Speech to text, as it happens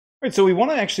Right, so we want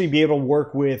to actually be able to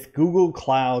work with Google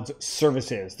Cloud's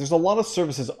services. There's a lot of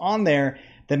services on there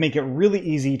that make it really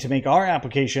easy to make our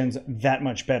applications that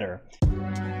much better.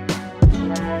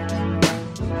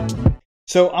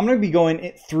 So I'm going to be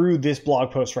going through this blog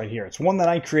post right here. It's one that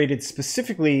I created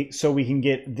specifically so we can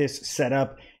get this set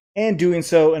up, and doing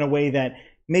so in a way that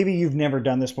maybe you've never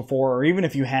done this before, or even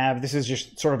if you have, this is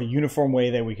just sort of a uniform way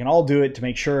that we can all do it to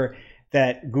make sure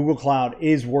that Google Cloud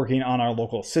is working on our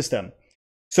local system.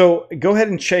 So go ahead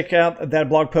and check out that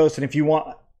blog post, and if you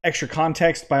want extra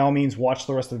context, by all means watch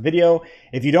the rest of the video.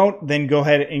 If you don't, then go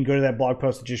ahead and go to that blog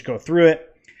post and just go through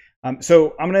it.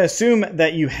 So I'm going to assume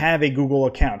that you have a Google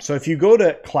account. So if you go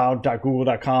to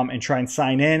cloud.google.com and try and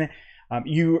sign in,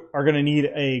 you are going to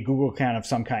need a Google account of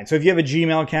some kind. So if you have a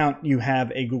Gmail account, you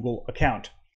have a Google account.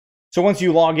 So once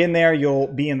you log in there, you'll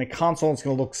be in the console. It's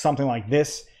going to look something like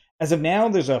this. As of now,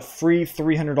 there's a free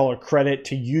 $300 credit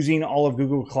to using all of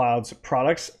Google Cloud's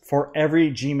products for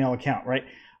every Gmail account, right?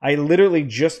 I literally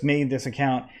just made this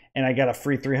account and I got a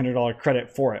free $300 credit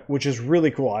for it, which is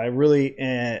really cool. I really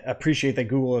appreciate that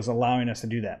Google is allowing us to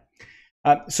do that.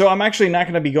 So I'm actually not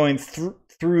going to be going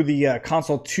through the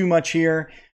console too much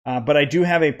here, but I do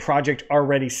have a project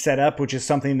already set up, which is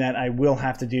something that I will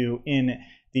have to do in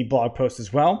the blog post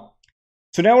as well.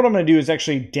 So now what I'm going to do is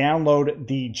actually download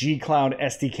the gcloud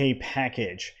SDK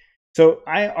package. So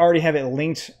I already have it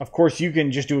linked. Of course, you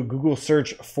can just do a Google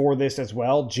search for this as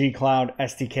well, gcloud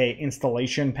SDK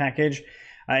installation package,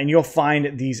 and you'll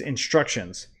find these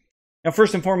instructions. Now,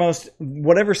 first and foremost,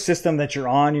 whatever system that you're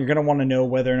on, you're going to want to know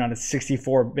whether or not it's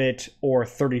 64-bit or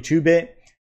 32-bit.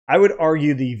 I would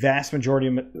argue the vast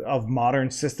majority of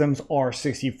modern systems are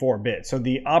 64-bit. So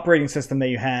the operating system that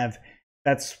you have,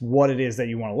 that's what it is that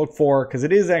you want to look for, because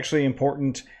it is actually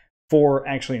important for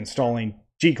actually installing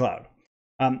gcloud.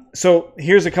 So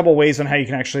here's a couple ways on how you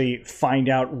can actually find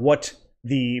out what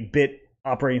the bit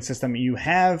operating system you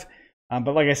have.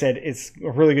 But like I said, it's a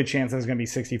really good chance that it's going to be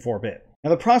 64-bit. Now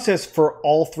the process for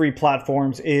all three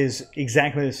platforms is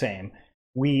exactly the same.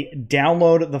 We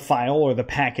download the file or the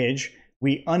package,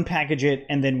 we unpackage it,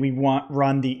 and then we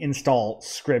run the install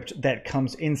script that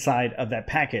comes inside of that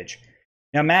package.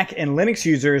 Now, Mac and Linux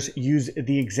users use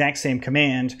the exact same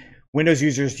command. Windows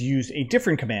users use a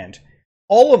different command.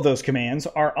 All of those commands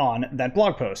are on that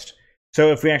blog post.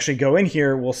 So if we actually go in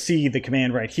here, we'll see the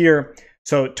command right here.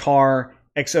 So tar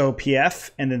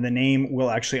xopf, and then the name will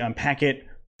actually unpack it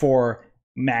for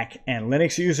Mac and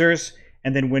Linux users.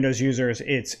 And then Windows users,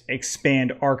 it's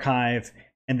expand archive,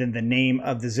 and then the name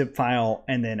of the zip file,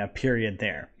 and then a period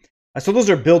there. So those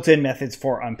are built-in methods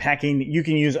for unpacking. You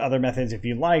can use other methods if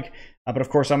you like, but of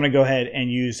course I'm going to go ahead and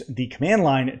use the command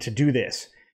line to do this.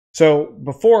 So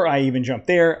before I even jump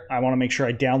there, I want to make sure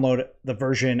I download the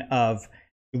version of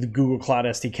the Google Cloud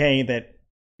SDK that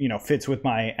fits with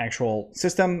my actual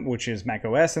system, which is Mac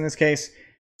OS in this case.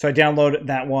 So I download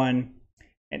that one,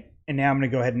 and now I'm going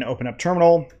to go ahead and open up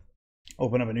Terminal,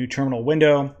 open up a new Terminal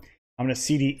window. I'm going to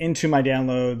CD into my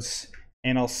downloads,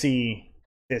 and I'll see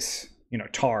this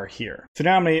tar here. So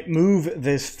now I'm going to move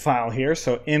this file here.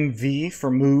 So MV for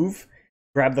move,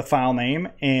 grab the file name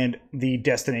and the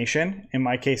destination. In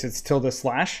my case, it's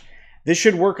 /. This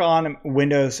should work on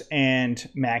Windows and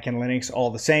Mac and Linux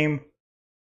all the same.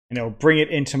 Bring it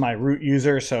into my root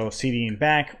user. So CDing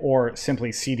back, or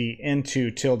simply CD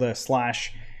into /,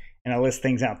 and I list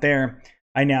things out there.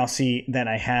 I now see that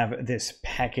I have this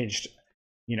packaged,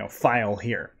 file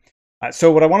here.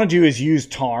 So what I want to do is use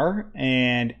tar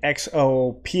and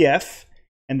xopf,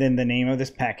 and then the name of this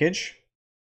package,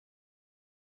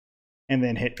 and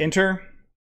then hit enter.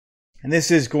 And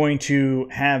this is going to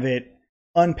have it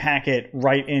unpack it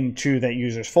right into that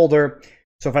user's folder.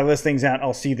 So if I list things out,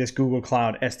 I'll see this Google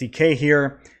Cloud SDK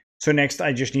here. So next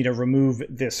I just need to remove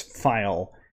this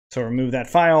file. So remove that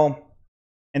file.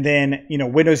 And then,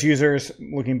 Windows users,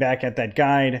 looking back at that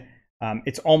guide,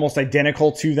 it's almost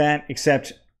identical to that,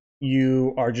 except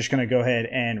you are just going to go ahead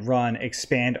and run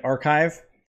expand archive,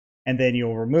 and then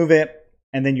you'll remove it,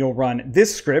 and then you'll run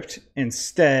this script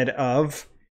instead of,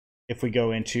 if we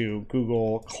go into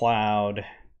Google Cloud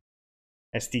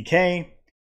SDK,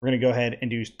 we're going to go ahead and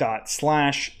do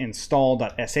 /install.sh.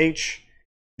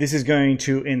 This is going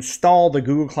to install the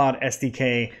Google Cloud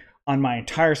SDK on my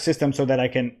entire system so that I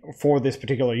can, for this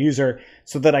particular user,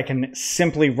 so that I can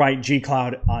simply write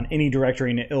gcloud on any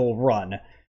directory and it'll run.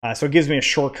 So it gives me a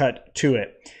shortcut to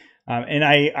it. And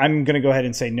I'm going to go ahead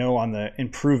and say no on the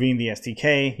improving the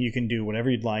SDK. You can do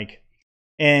whatever you'd like.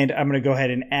 And I'm going to go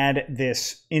ahead and add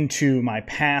this into my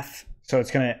path. So it's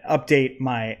going to update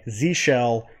my Z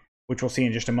shell, which we'll see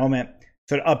in just a moment.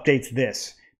 So it updates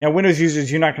this. Now, Windows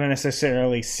users, you're not going to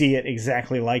necessarily see it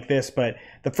exactly like this, but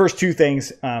the first two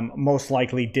things most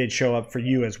likely did show up for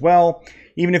you as well.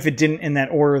 Even if it didn't in that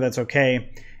order, that's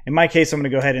okay. In my case, I'm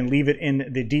going to go ahead and leave it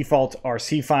in the default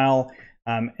RC file,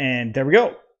 and there we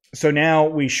go. So now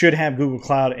we should have Google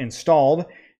Cloud installed.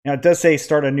 Now, it does say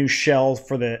start a new shell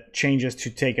for the changes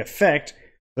to take effect.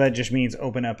 So that just means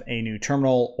open up a new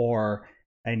terminal or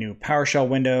a new PowerShell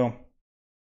window.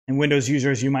 And Windows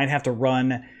users, you might have to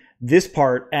run this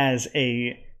part as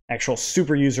a actual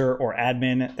super user or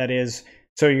admin, that is.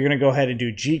 So you're going to go ahead and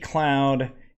do gcloud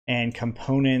and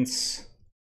components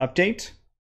update.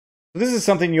 So this is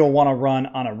something you'll want to run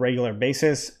on a regular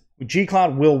basis.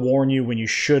 gcloud will warn you when you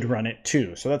should run it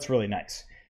too. So that's really nice.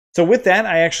 So with that,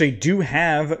 I actually do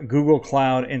have Google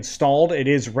Cloud installed. It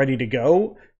is ready to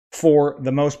go for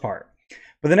the most part.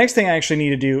 But the next thing I actually need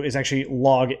to do is actually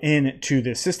log in to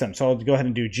this system. So I'll go ahead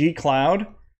and do gcloud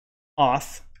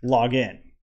auth login.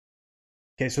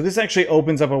 Okay, so this actually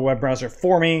opens up a web browser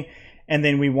for me, and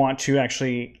then we want to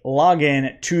actually log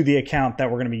in to the account that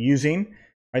we're going to be using.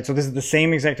 Right, so this is the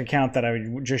same exact account that I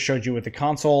just showed you with the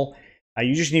console.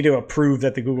 You just need to approve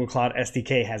that the Google Cloud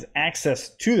SDK has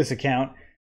access to this account.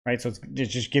 Right, so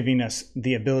it's just giving us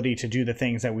the ability to do the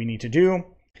things that we need to do.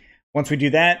 Once we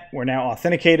do that, we're now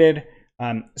authenticated.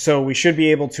 So we should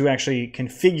be able to actually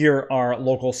configure our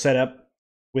local setup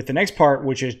with the next part,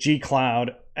 which is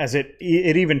gcloud, as it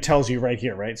even tells you right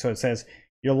here, right? So it says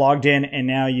you're logged in, and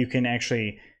now you can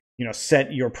actually,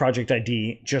 set your project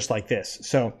ID just like this.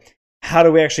 So how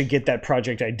do we actually get that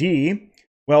project ID?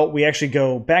 Well, we actually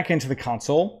go back into the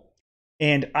console.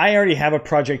 And I already have a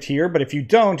project here, but if you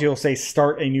don't, you'll say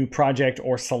start a new project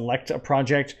or select a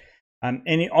project. And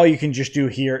all you can just do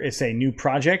here is say new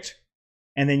project,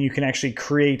 and then you can actually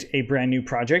create a brand new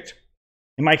project.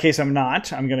 In my case, I'm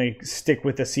not. I'm going to stick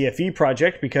with the CFE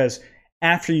project, because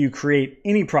after you create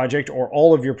any project or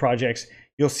all of your projects,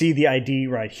 you'll see the ID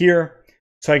right here.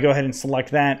 So I go ahead and select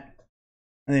that,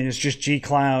 and then it's just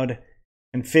gcloud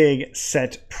config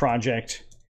set project,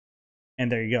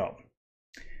 and there you go.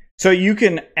 So you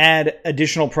can add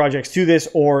additional projects to this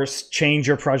or change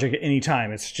your project at any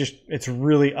time. It's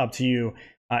really up to you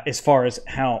as far as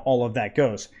how all of that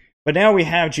goes. But now we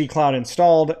have gcloud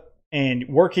installed and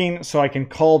working, so I can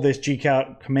call this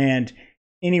gcloud command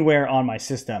anywhere on my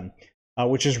system,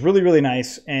 which is really, really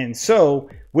nice. And so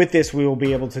with this, we will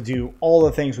be able to do all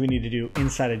the things we need to do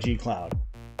inside of gcloud.